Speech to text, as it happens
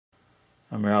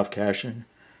I'm Ralph Cashin,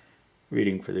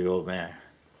 reading for the old man.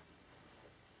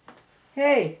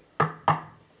 Hey.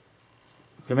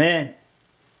 Come in.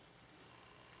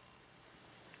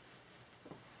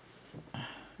 Are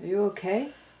you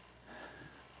okay?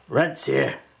 Rent's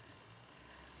here.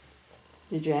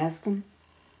 Did you ask him?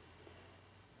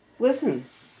 Listen,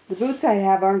 the boots I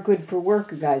have aren't good for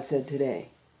work, a guy said today.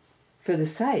 For the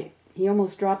site, he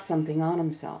almost dropped something on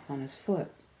himself, on his foot.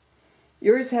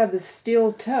 Yours have the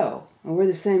steel toe, and we're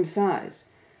the same size.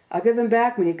 I'll give them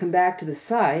back when you come back to the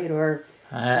site, or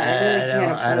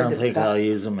I don't think I'll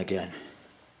use them again.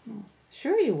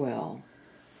 Sure you will.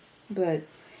 But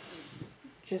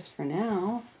just for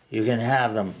now. You can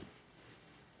have them.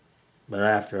 But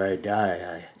after I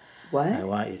die, What? I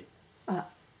want you...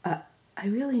 I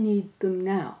really need them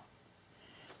now.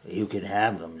 You can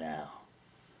have them now.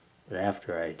 But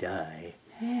after I die...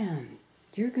 Man,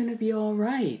 you're gonna be all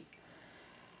right.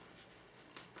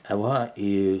 I want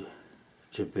you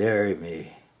to bury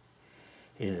me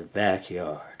in the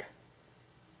backyard.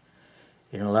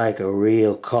 Like a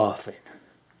real coffin.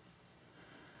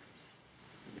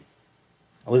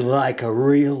 With like a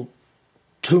real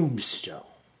tombstone.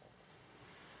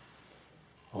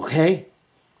 Okay?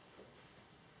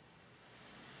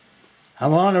 I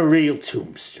want a real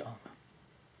tombstone.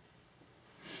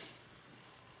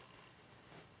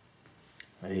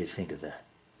 What do you think of that?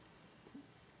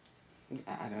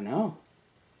 I don't know.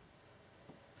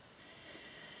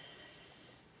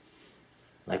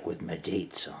 Like with my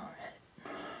dates on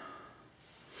it.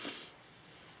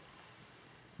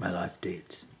 My life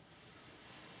dates.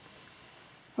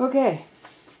 Okay.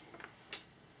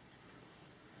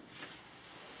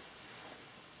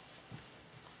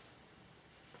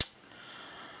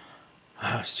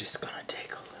 I was just gonna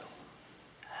take a